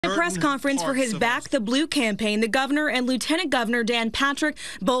press conference for his Back the Blue campaign, the governor and Lieutenant Governor Dan Patrick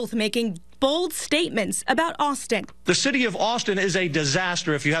both making bold statements about Austin. The city of Austin is a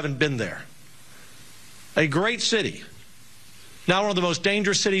disaster if you haven't been there. A great city. Now one of the most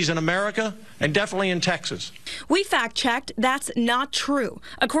dangerous cities in America, and definitely in Texas. We fact-checked. That's not true.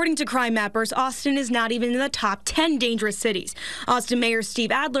 According to Crime Mappers, Austin is not even in the top 10 dangerous cities. Austin Mayor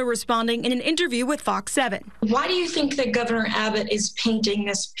Steve Adler responding in an interview with Fox 7. Why do you think that Governor Abbott is painting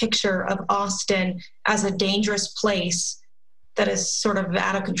this picture of Austin as a dangerous place that is sort of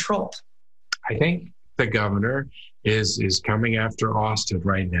out of control? I think the governor is coming after Austin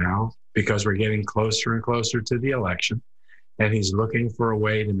right now because we're getting closer and closer to the election. And he's looking for a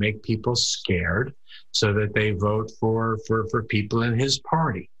way to make people scared so that they vote for people in his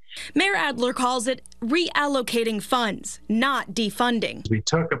party. Mayor Adler calls it reallocating funds, not defunding. We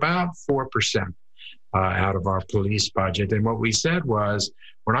took about 4% out of our police budget. And what we said was,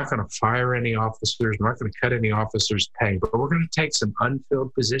 we're not going to fire any officers. We're not going to cut any officers' pay, but we're going to take some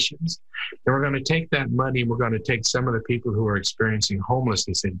unfilled positions. And we're going to take that money. We're going to take some of the people who are experiencing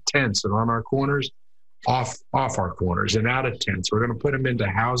homelessness in tents and on our corners off our corners and out of tents. We're going to put them into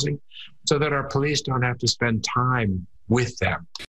housing so that our police don't have to spend time with them.